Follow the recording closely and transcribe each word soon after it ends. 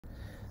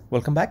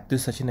Welcome back.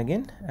 This is Sachin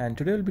again, and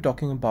today we'll be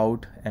talking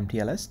about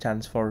MTLS,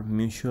 stands for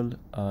Mutual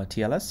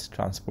TLS,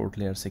 Transport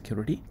Layer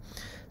Security.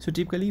 So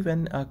typically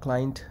when a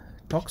client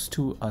talks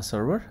to a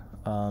server,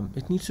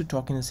 it needs to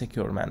talk in a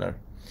secure manner.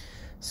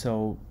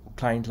 So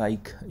client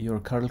like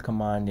your curl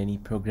command, any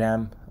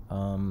program,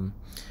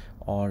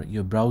 or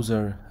your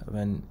browser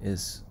when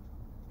is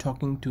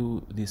talking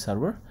to the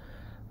server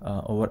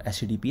over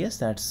HTTPS,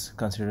 that's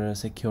considered a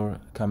secure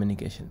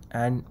communication.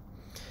 And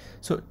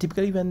so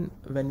typically when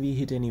we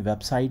hit any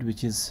website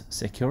which is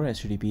secure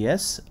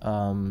HTTPS,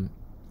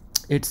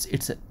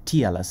 it's a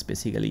TLS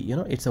basically,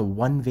 it's a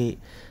one-way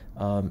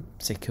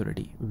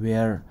security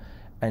where,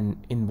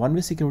 and in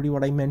one-way security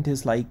what I meant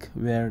is like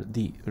where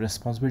the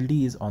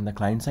responsibility is on the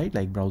client side,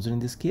 like browser in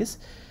this case,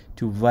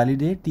 to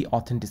validate the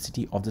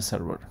authenticity of the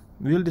server.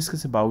 We will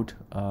discuss about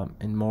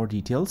in more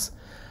details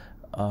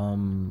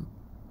along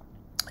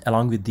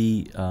with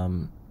the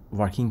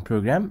working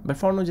program, but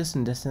for now just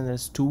understand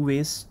there's two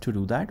ways to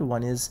do that.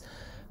 One is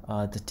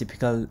the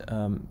typical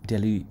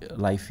daily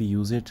life we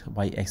use it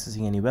by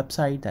accessing any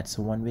website. That's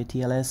a one-way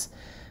TLS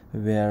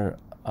where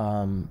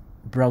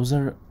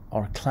browser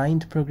or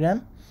client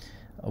program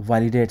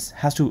validates,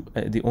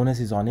 the onus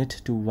is on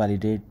it to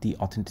validate the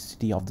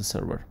authenticity of the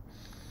server.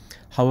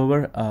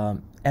 However,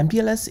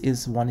 MTLS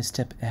is one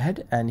step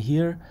ahead, and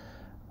here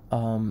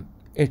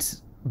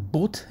it's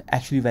both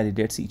actually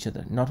validates each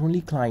other. Not only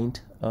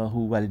client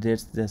who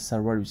validates the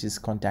server which is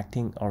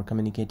contacting or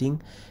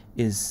communicating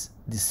is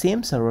the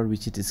same server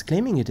which it is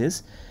claiming it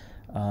is.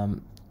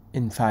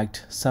 In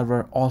fact,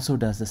 server also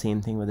does the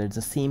same thing, whether it's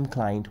the same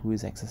client who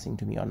is accessing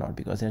to me or not,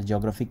 because they're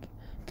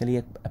geographically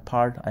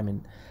apart. I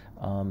mean,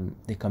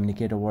 they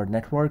communicate over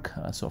network,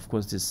 so of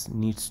course this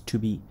needs to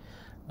be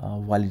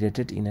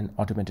validated in an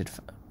automated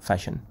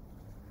fashion.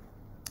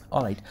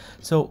 All right,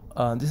 so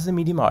this is a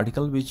Medium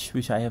article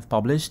which I have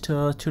published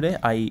today.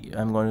 I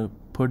am going to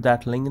put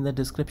that link in the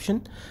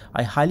description.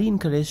 I highly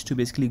encourage to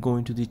basically go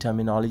into the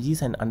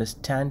terminologies and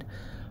understand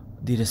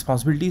the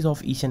responsibilities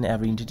of each and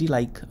every entity,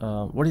 like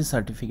what is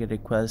certificate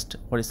request,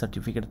 what is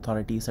certificate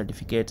authority,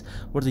 certificates,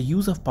 what's the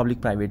use of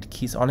public-private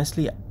keys.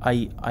 Honestly,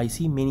 I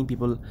see many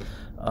people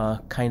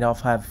kind of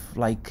have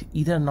like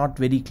either not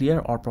very clear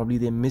or probably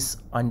they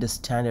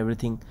misunderstand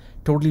everything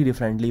totally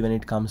differently when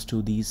it comes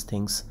to these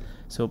things.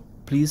 So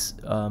please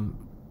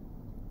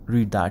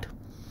read that.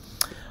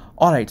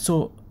 All right,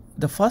 so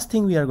the first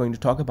thing we are going to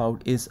talk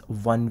about is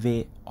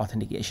one-way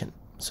authentication.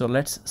 So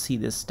let's see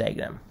this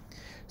diagram.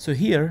 So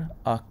here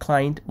a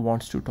client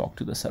wants to talk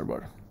to the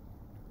server.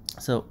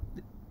 So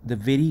the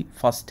very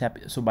first step,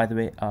 so by the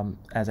way,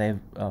 as I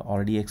have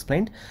already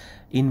explained,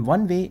 in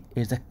one way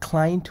is the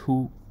client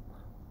who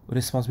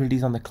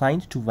responsibilities on the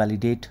client to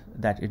validate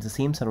that it's the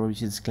same server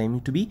which is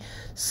claiming to be.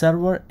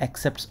 Server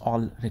accepts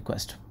all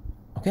requests.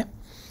 Okay.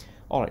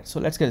 All right, so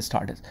let's get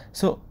started.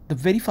 So the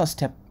very first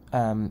step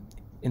in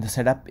the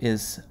setup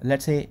is,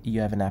 let's say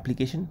you have an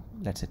application,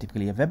 let's say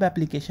typically a web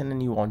application,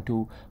 and you want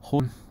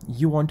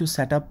to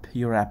set up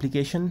your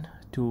application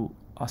to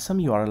some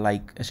URL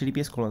like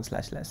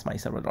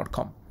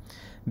https://myserver.com.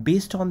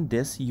 Based on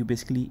this, you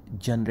basically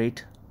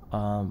generate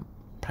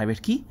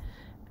private key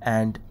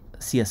and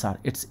CSR.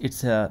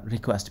 It's a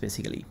request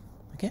basically.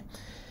 Okay,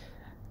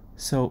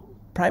 so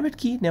private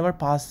key never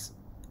pass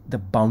the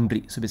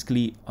boundary. So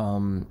basically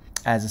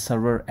as a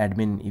server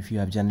admin, if you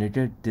have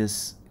generated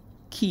this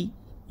key,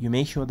 you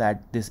make sure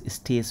that this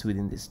stays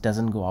within this,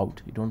 doesn't go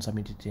out, you don't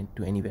submit it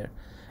to anywhere.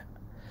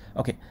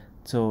 Okay,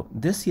 so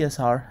this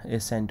CSR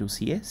is sent to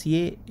CA.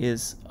 CA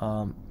is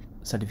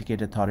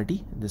certificate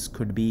authority. This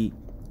could be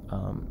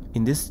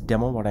in this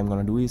demo what I'm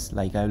going to do is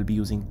like I will be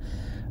using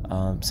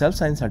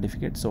self-signed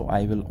certificate, so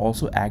I will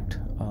also act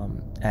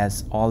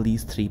as all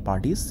these three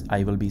parties.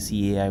 I will be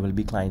CA, I will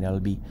be client, I will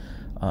be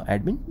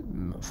admin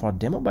for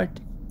demo, but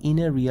in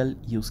a real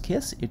use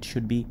case it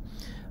should be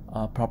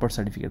proper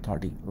certificate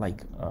authority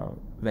like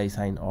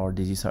VeriSign or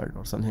DigiCert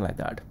or something like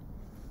that.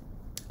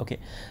 Okay,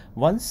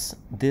 once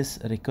this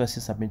request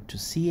is submitted to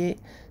CA,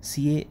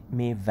 CA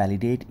may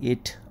validate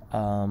it,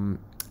 and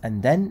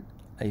then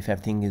if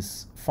everything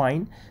is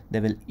fine, they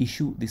will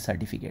issue the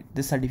certificate.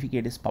 This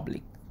certificate is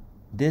public.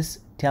 This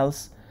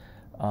tells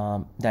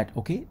that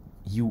okay,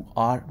 you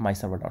are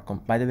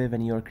myserver.com. By the way,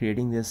 when you are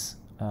creating this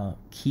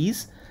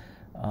keys,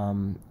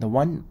 the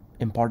one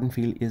important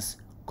field is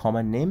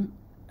common name,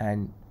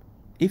 and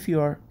if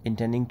you are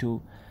intending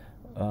to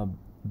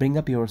bring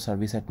up your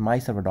service at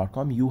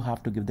myserver.com, you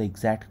have to give the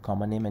exact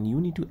common name, and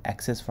you need to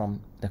access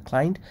from the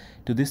client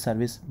to this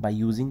service by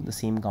using the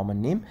same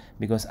common name,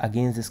 because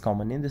against this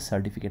common name the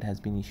certificate has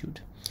been issued.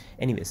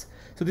 Anyways,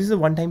 so this is a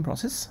one-time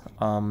process.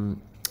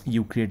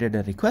 You created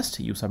a request,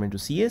 you submit to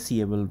CA,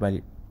 CA will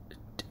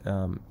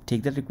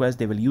take that request,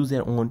 they will use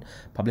their own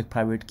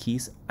public-private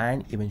keys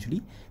and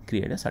eventually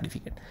create a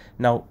certificate.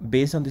 Now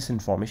based on this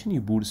information,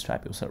 you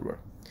bootstrap your server.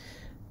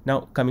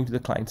 Now coming to the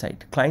client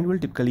side, client will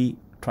typically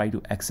try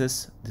to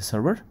access the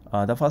server.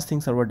 The first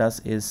thing server does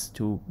is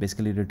to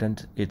basically return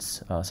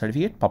its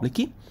certificate, public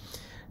key.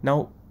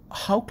 Now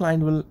how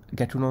client will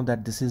get to know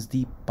that this is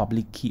the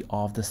public key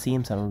of the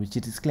same server which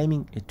it is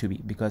claiming it to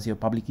be? Because your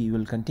public key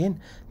will contain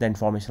the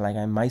information like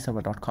I'm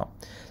myserver.com.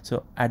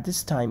 So at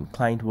this time,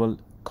 client will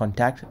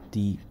contact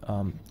the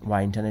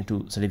via internet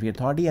to certificate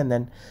authority, and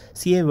then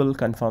CA will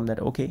confirm that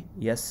okay,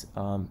 yes,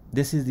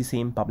 this is the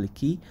same public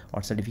key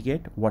or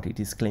certificate what it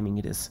is claiming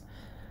it is.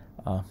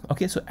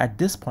 Okay, so at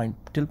this point,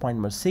 till point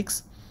number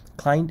 6,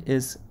 client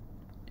is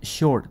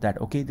sure that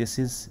okay, this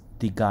is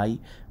the guy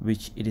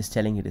which it is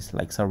telling it is,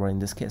 like server in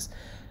this case.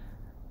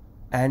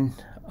 And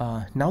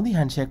now the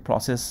handshake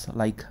process,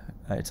 like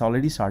it's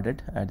already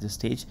started at this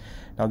stage.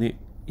 Now the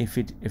if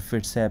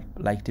it's a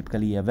like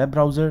typically a web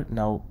browser,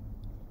 now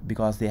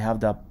because they have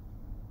the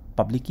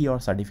public key or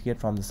certificate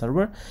from the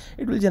server,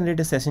 it will generate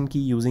a session key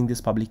using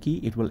this public key.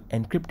 It will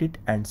encrypt it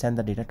and send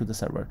the data to the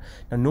server.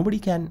 Now nobody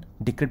can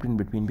decrypt in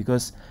between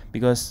because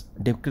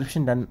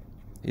decryption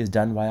is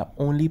done via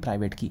only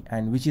private key,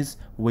 and which is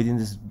within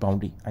this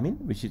boundary, I mean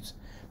which is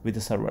with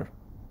the server.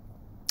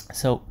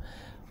 So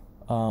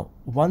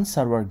once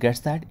server gets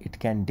that, it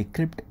can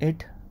decrypt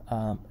it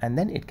and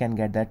then it can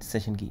get that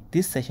session key.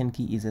 This session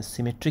key is a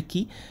symmetric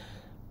key.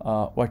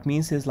 What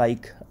means is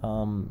like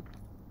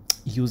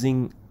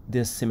using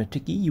this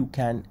symmetric key, you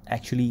can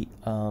actually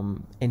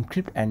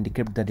encrypt and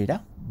decrypt the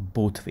data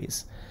both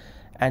ways,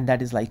 and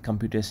that is like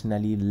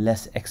computationally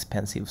less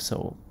expensive.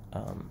 So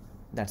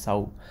that's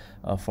how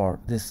for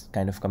this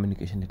kind of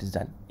communication it is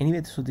done.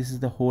 Anyway, so this is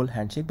the whole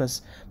handshake,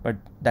 but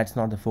that's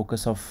not the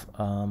focus of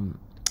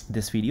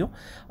this video.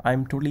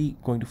 I'm totally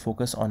going to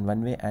focus on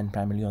one way and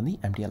primarily on the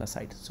MTLS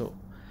side. So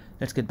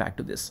let's get back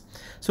to this.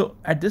 So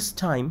at this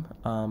time,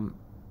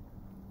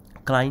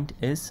 client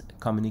is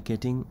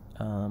communicating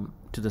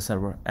to the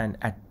server, and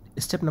at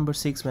step number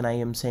 6, when I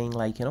am saying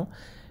like, you know,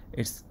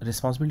 it's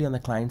responsibility on the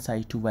client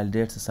side to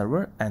validate the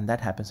server, and that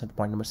happens at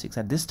point number 6.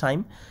 At this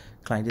time,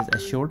 client is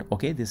assured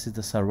okay, this is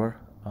the server,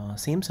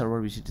 same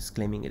server which it is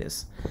claiming it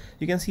is.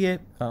 You can see a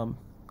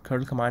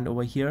curl command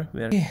over here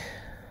where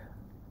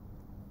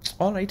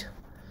all right,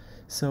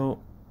 so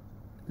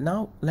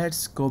now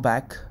let's go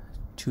back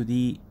to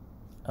the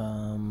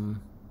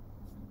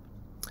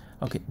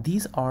okay,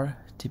 these are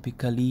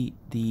typically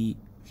the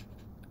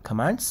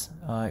commands.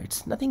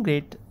 It's nothing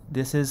great.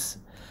 This is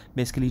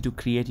basically to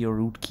create your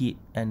root key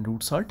and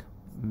root cert.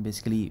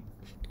 Basically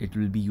it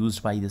will be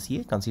used by the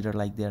CA, consider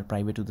like they are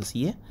private to the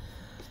CA.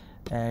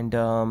 And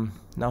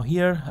now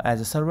here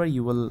as a server,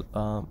 you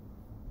will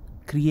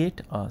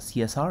create a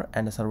CSR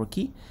and a server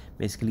key,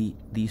 basically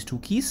these two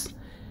keys.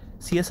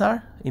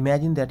 CSR,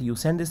 imagine that you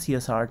send this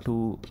CSR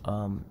to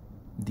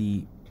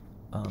the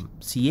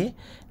CA,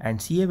 and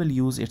CA will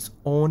use its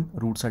own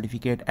root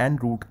certificate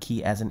and root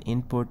key as an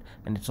input,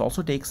 and it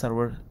also takes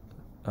server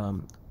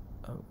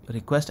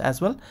request as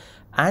well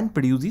and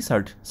produce the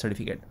cert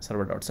certificate,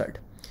 server.cert.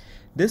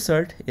 This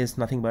cert is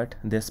nothing but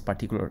this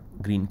particular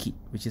green key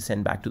which is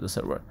sent back to the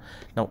server.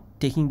 Now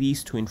taking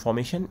these two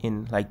information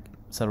in, like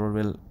server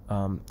will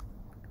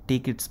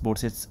take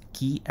both its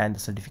key and the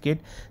certificate,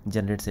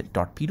 generates a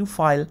 .p2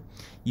 file.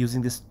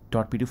 Using this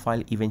 .p2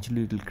 file,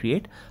 eventually it will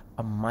create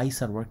a my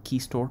server key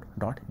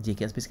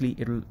store.jks. Basically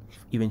it will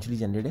eventually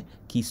generate a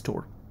key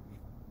store.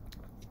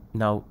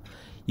 Now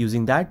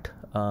using that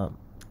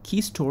key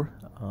store,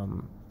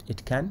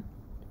 it can,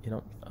 you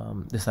know,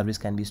 the service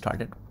can be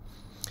started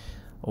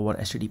over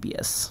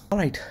HTTPS. All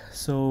right,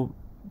 so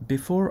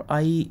before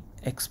I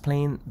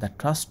explain the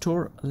trust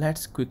store,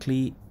 let's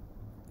quickly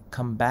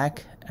come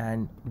back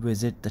and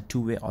visit the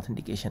two-way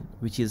authentication,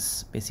 which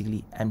is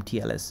basically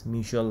MTLS,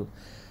 Mutual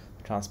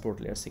Transport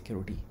Layer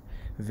Security,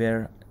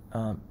 where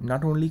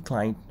not only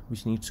client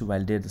which needs to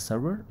validate the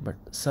server, but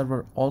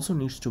server also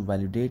needs to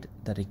validate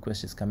the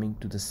request is coming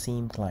to the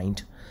same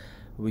client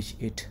which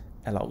it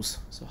allows.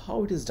 So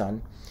how it is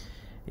done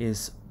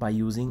is by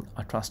using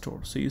a trust store.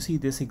 So you see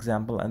this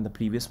example and the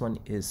previous one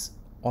is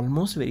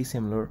almost very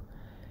similar,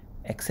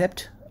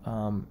 except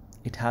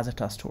it has a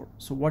trust store.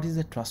 So what is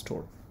a trust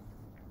store?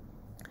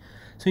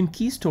 So in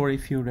key store,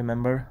 if you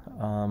remember,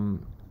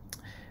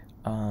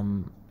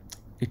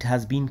 it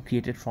has been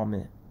created from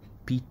a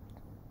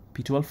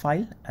P12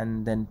 file,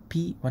 and then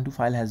P12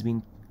 file has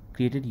been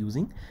created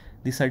using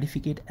the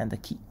certificate and the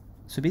key.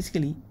 So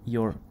basically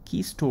your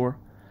key store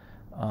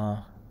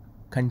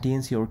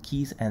contains your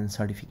keys and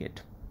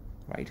certificate,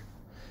 right?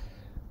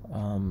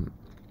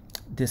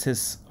 This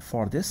is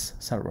for this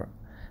server.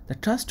 The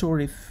trust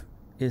store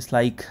is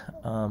like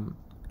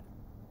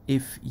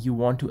if you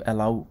want to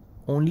allow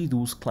only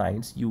those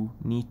clients, you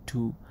need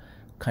to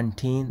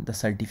contain the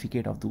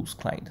certificate of those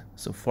clients.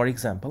 So for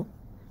example,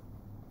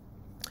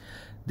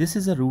 this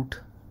is a root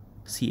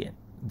CA,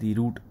 the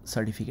root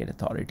certificate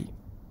authority,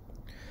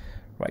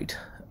 right?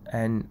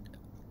 And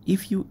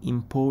if you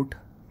import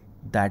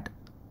that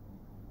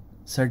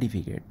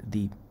certificate,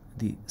 the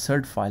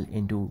cert file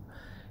into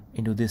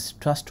this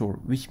trust store,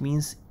 which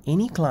means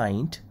any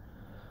client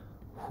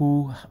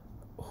who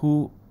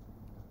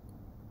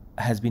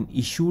has been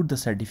issued the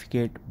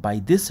certificate by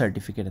this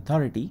certificate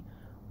authority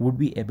would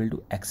be able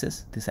to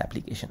access this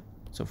application.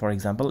 So for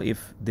example,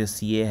 if this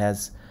CA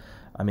has,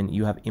 I mean,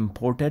 you have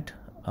imported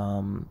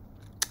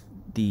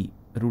the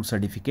root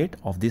certificate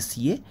of this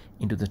CA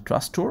into the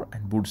trust store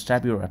and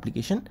bootstrap your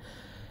application.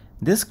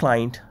 This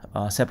client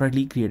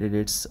separately created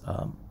its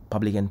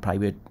public and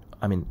private,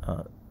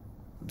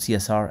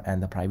 CSR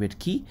and the private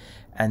key,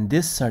 and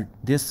this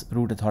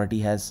root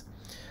authority has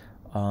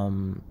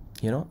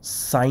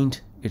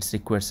signed its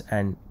request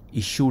and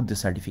issued the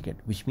certificate,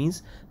 which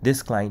means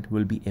this client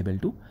will be able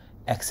to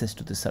access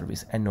to the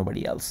service and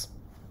nobody else.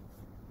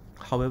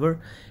 However,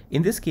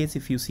 in this case,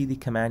 if you see, the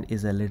command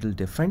is a little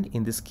different.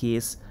 In this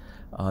case,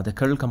 the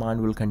curl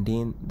command will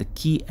contain the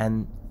key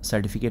and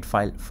certificate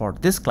file for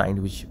this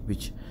client,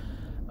 which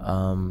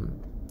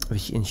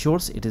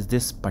ensures it is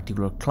this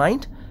particular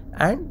client,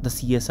 and the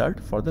CA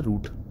cert for the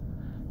root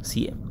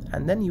CA,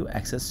 and then you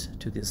access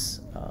to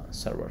this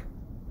server.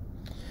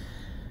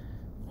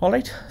 All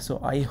right, so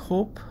I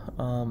hope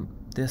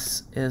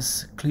this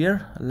is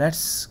clear.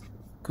 Let's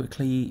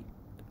quickly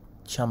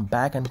jump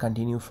back and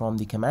continue from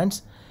the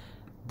commands.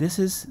 This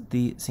is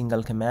the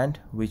single command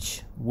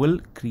which will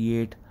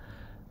create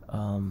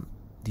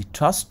the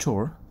trust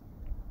store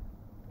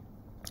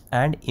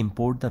and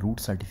import the root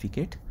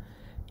certificate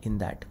in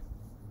that.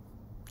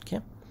 Okay,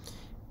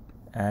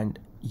 and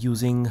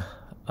using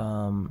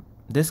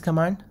this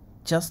command,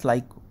 just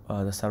like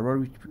the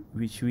server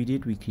which we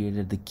did, we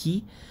created the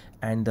key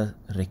and the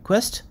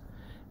request,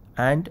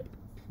 and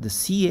the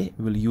CA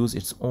will use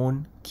its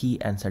own key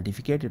and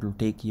certificate. It will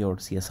take your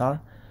CSR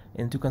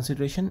into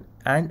consideration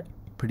and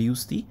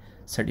produce the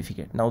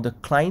certificate. Now the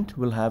client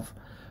will have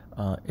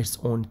its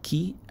own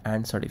key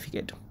and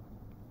certificate.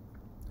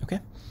 Okay,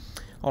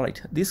 all right,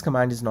 this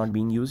command is not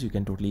being used. You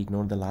can totally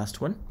ignore the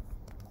last one.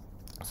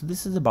 So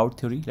this is about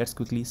theory. Let's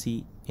quickly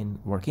see in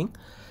working.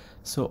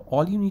 So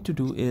all you need to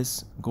do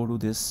is go to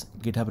this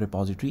GitHub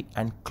repository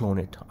and clone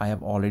it. I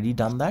have already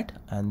done that,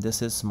 and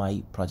this is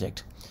my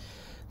project.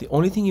 The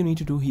only thing you need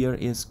to do here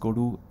is go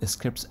to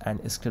scripts and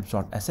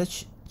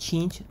scripts.sh,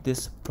 change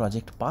this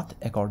project path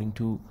according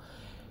to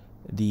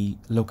the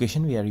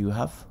location where you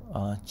have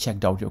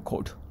checked out your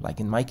code. Like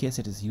in my case,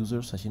 it is user,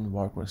 Sachin,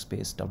 work,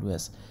 workspace,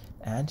 WS,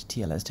 and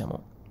TLS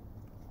demo.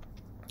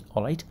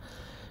 All right,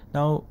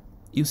 now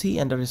you see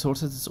under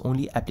resources, it's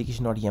only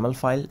application.yaml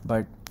file,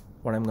 but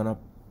what I'm gonna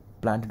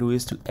plan to do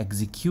is to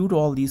execute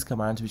all these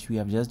commands which we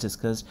have just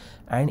discussed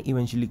and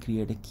eventually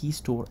create a key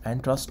store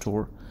and trust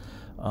store,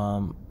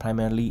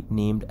 primarily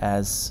named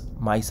as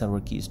my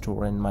server key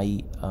store and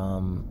my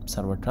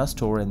server trust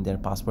store, and their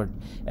password,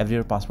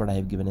 every password I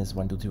have given is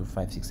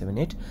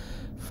 123456778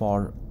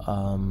 for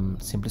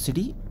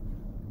simplicity.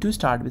 To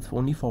start with,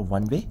 only for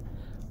one way,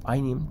 I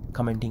am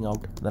commenting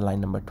out the line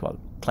number 12.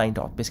 Client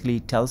auth, basically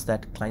it tells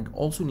that client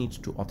also needs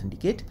to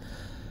authenticate.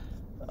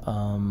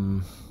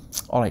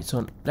 All right,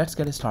 so let's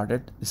get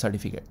started. The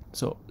certificate.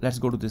 So let's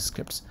go to the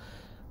scripts.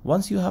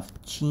 Once you have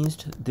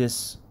changed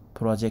this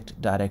project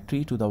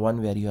directory to the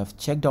one where you have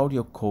checked out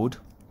your code,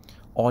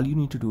 all you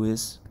need to do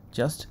is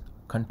just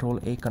Control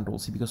A, Control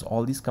C, because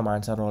all these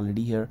commands are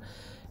already here,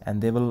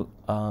 and they will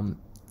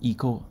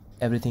echo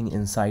everything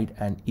inside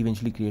and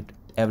eventually create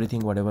everything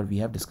whatever we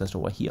have discussed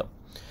over here.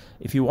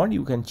 If you want,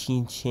 you can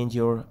change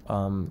your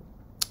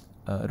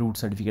root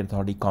certificate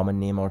authority common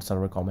name or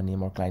server common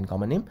name or client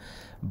common name,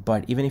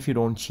 but even if you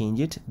don't change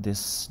it,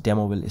 this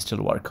demo will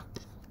still work.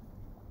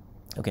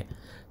 Okay,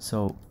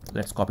 so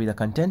let's copy the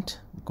content,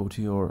 go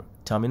to your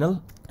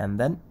terminal and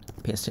then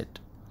paste it.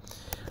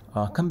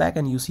 Come back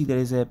and you see there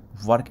is a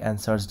work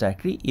and search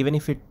directory. Even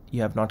if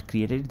you have not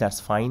created it, that's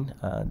fine.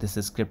 This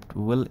script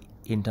will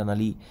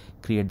internally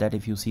create that.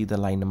 If you see the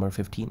line number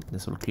 15,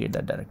 this will create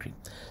that directory,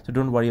 so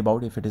don't worry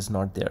about if it is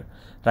not there.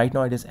 Right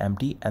now it is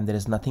empty and there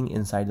is nothing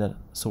inside the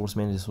source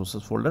main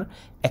resources folder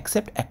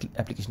except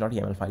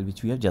application.yaml file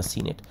which we have just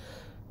seen it.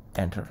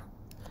 Enter.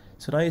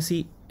 So now you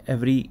see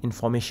every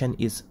information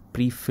is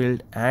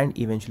pre-filled, and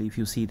eventually if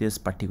you see this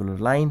particular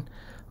line,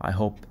 I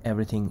hope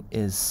everything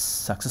is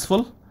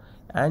successful,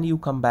 and you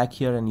come back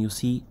here and you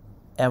see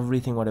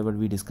everything whatever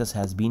we discussed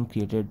has been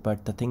created.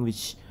 But the thing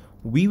which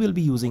we will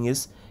be using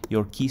is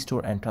your key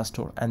store and trust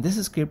store, and this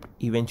script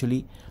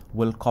eventually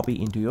will copy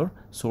into your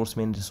source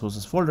main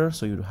resources folder,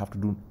 so you have to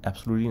do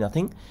absolutely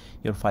nothing.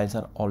 Your files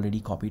are already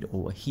copied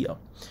over here.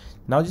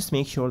 Now just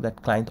make sure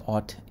that client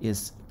auth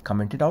is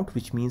commented out,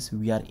 which means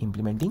we are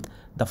implementing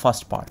the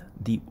first part,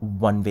 the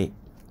one-way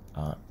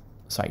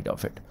side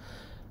of it.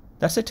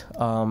 That's it.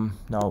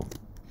 Now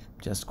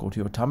just go to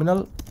your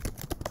terminal.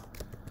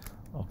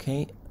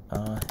 Okay,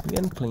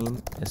 vn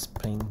clean is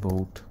playing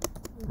boot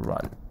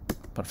run.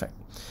 Perfect.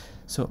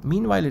 So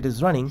meanwhile it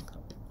is running,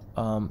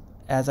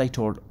 as I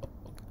told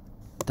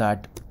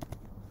that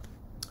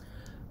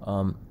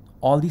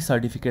all the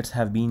certificates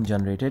have been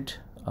generated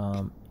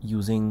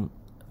using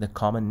the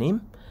common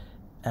name,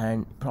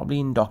 and probably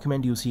in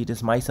document you see it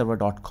is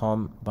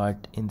myserver.com,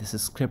 but in this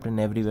script and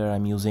everywhere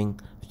I'm using,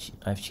 which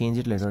I've changed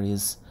it later,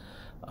 is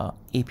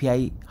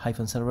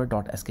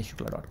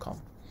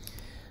api-server.skshukla.com.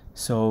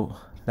 so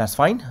that's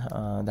fine.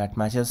 That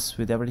matches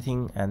with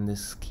everything, and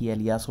this key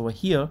alias over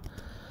here.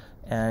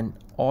 And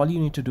all you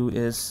need to do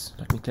is,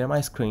 let me clear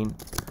my screen.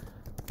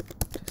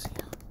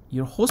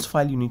 your host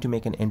file, you need to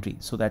make an entry,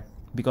 so that,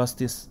 because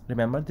this,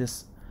 remember,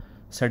 this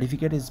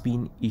certificate is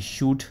being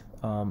issued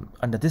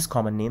under this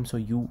common name, so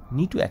you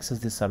need to access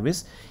this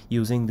service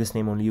using this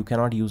name only. You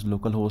cannot use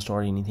localhost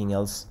or anything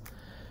else.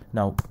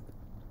 Now,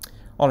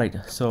 all right,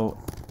 so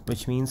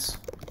which means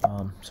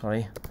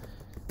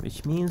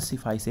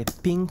if I say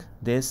ping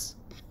this,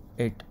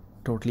 it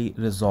totally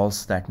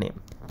resolves that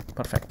name.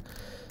 Perfect.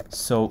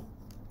 So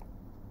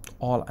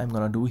all I'm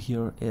gonna do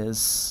here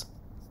is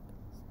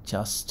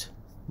just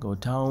go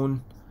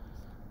down,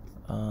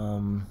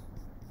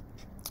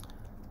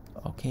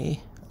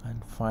 okay,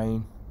 and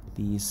find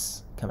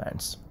these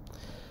commands.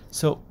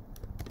 So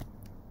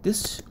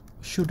this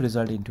should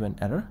result into an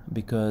error,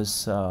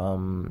 because a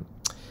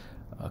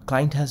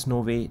client has no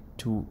way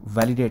to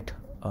validate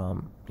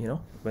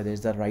whether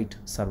it's the right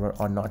server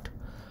or not,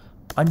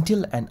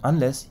 until and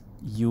unless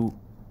you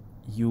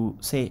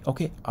say,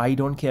 okay, I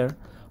don't care,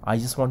 I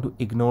just want to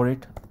ignore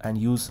it and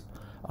use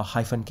a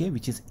 -k,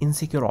 which is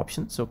insecure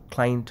option, so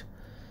client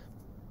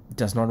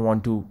does not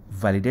want to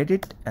validate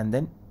it. And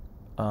then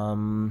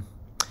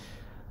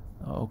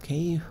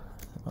okay,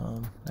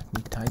 let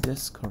me type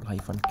this called -k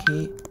 -x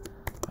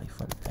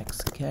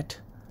get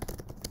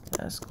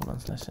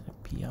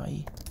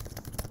 /API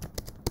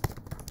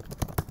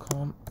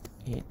 .com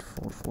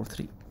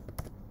 8443.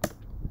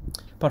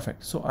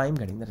 Perfect. So I'm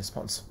getting the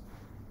response.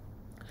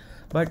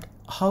 But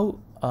how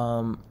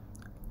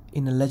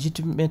in a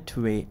legitimate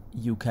way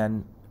you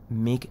can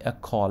make a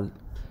call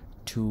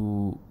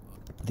to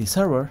the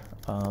server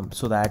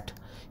so that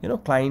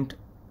client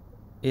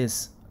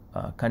is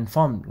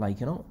confirmed, like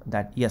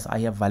that yes, I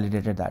have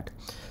validated that.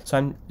 So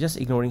I'm just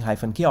ignoring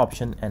 -k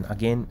option and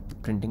again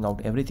printing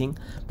out everything.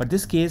 But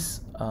this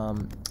case,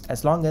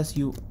 as long as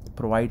you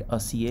provide a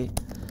CA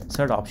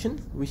cert option,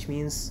 which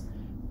means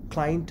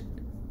client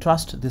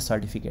trust this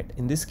certificate.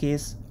 In this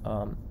case,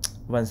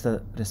 once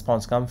the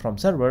response comes from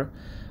server,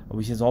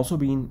 which is also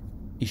being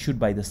issued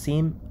by the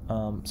same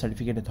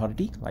certificate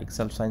authority, like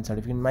self-signed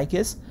certificate in my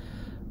case,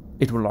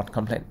 it will not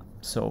complain.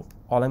 So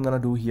all I'm gonna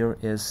do here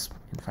is,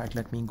 in fact,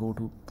 let me go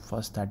to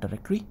first that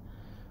directory.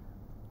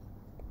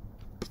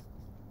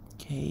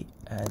 Okay,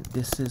 and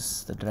this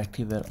is the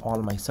directory where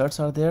all my certs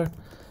are there.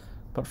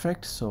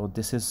 Perfect. So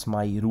this is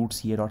my root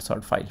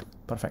ca.cert file.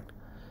 Perfect.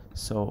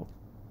 So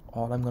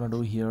all I'm gonna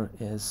do here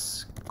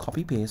is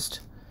copy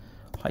paste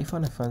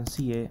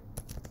 -ca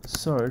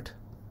cert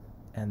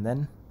and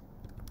then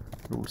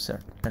root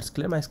cert. Let's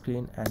clear my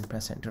screen and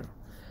press enter.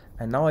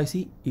 And now I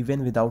see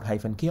even without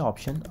 -k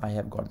option, I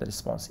have got the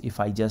response. If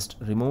I just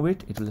remove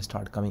it, it will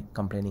start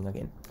complaining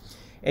again.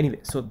 Anyway,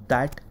 so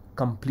that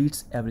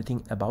completes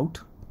everything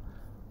about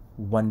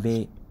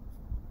one-way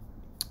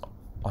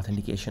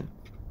authentication.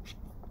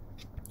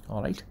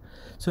 All right.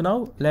 So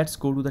now let's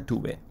go to the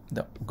two-way.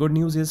 The good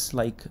news is,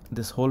 like,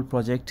 this whole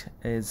project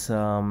is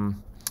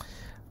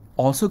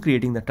also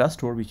creating the trust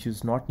store, which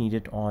is not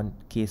needed on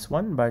case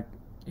 1, but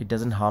it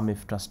doesn't harm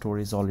if trust store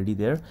is already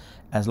there,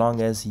 as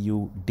long as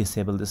you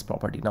disable this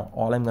property. Now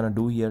all I'm going to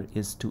do here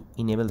is to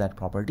enable that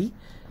property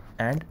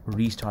and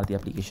restart the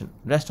application.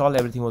 Rest all,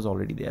 everything was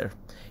already there.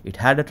 It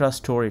had a trust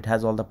store, it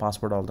has all the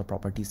password, all the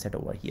properties set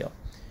over here.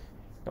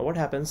 Now what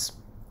happens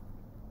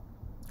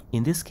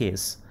in this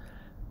case?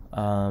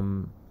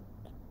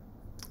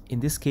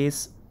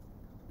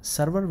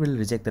 Server will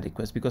reject the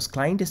request, because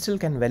client still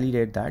can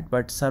validate that,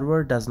 but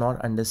server does not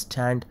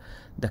understand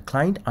the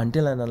client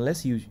until and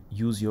unless you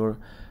use your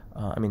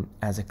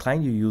as a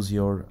client, you use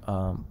your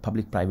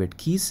public private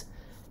keys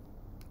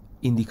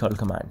in the curl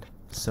command.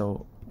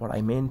 So what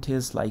I meant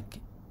is, like,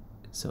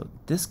 so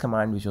this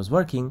command which was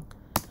working,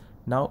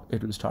 now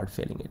it will start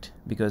failing it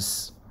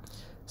because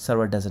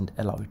server doesn't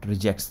allow it,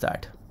 rejects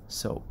that.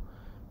 So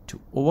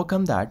to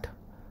overcome that,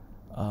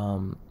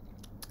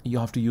 you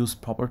have to use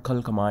proper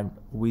curl command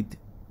with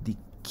the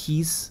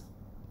keys,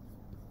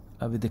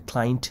 with the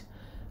client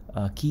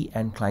key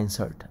and client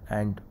cert.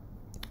 And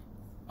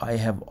I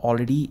have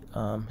already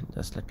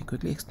just let me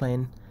quickly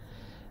explain.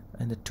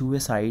 And the two-way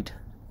side,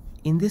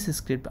 in this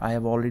script I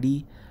have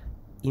already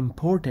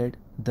imported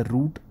the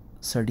root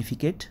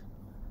certificate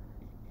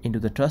into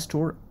the trust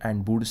store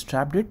and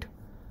bootstrapped it.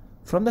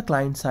 From the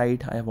client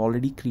side, I have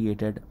already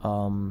created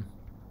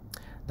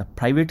the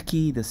private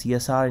key, the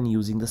CSR, and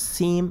using the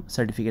same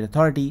certificate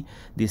authority,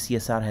 the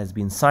CSR has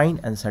been signed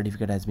and the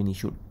certificate has been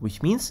issued,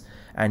 which means,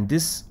 and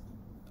this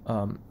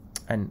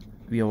and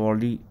we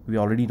already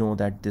know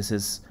that this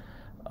is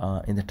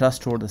in the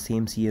trust store, the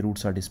same CA root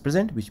cert is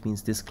present, which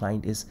means this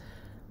client is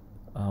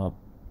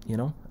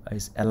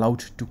is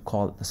allowed to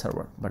call the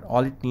server. But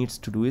all it needs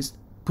to do is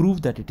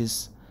prove that it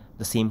is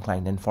the same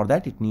client, and for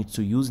that it needs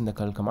to use in the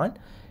curl command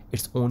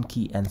its own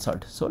key and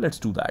cert. So let's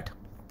do that.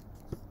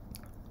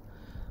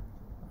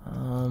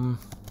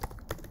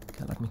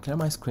 Okay, let me clear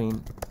my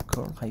screen.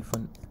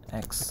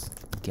 curl-x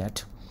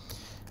get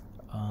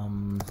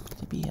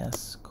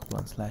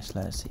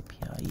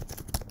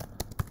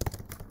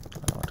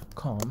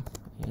tps://api.com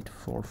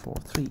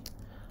 8443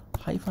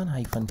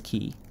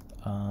 -key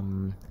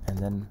and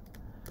then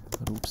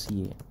root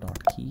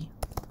ca.key,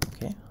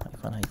 okay,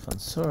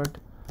 -cert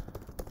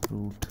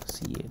root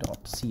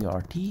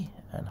ca.crt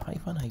and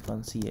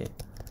 --ca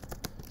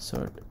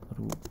cert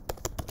root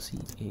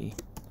ca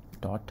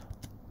dot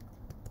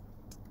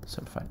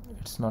certified.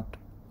 It's not,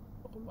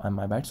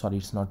 my bad, sorry,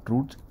 it's not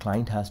root.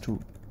 Client has to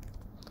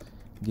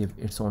give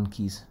its own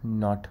keys,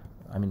 not,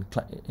 I mean,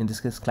 in this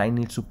case client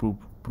needs to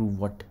prove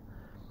what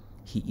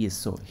he is,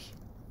 so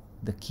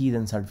the key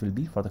then cert will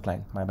be for the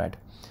client, my bad.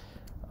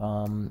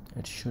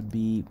 It should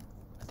be,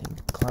 I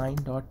think,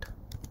 client dot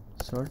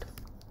cert.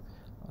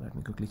 Let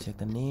me quickly check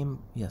the name.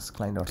 Yes,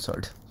 client dot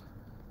cert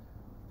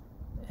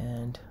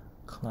and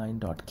client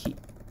dot key.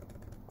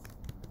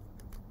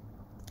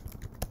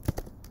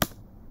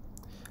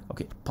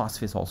 Okay,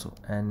 passphrase also,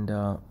 and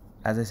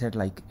as I said,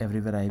 like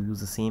everywhere I use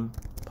the same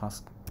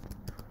pass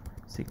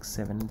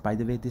 67. By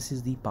the way, this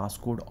is the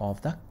passcode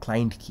of the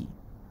client key.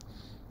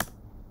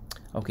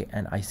 Okay,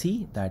 and I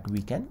see that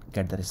we can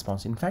get the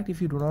response. In fact,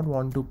 if you do not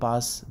want to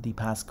pass the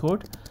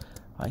passcode,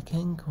 I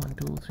can 1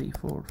 2 3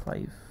 4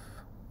 5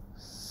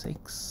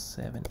 6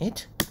 7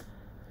 8.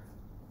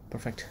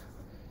 Perfect.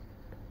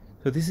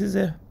 So this is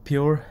a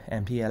pure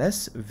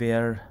MTLS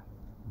where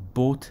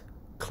both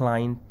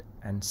client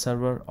and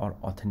server are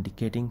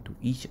authenticating to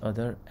each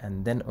other,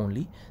 and then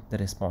only the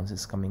response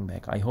is coming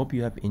back. I hope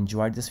you have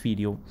enjoyed this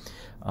video.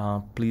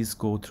 Please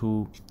go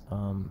through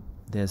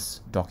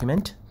this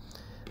document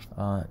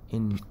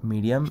in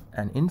Medium,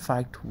 and in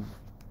fact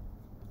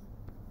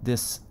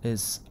this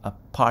is a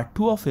part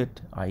 2 of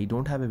it. I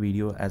don't have a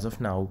video as of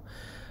now.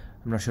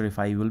 I'm not sure if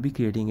I will be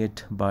creating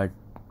it, but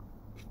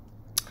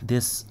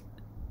this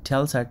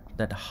tells us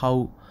that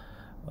how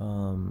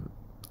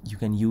you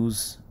can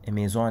use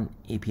Amazon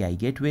API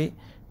Gateway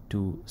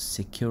to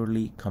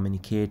securely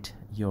communicate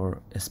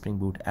your Spring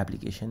Boot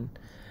application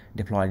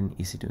deployed in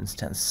EC2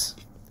 instance.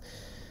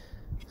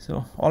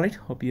 So all right,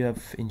 hope you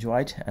have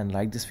enjoyed and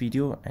liked this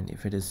video, and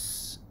if it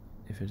is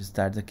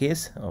that the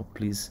case,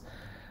 please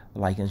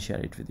like and share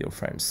it with your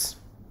friends.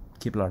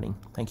 Keep learning.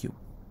 Thank you.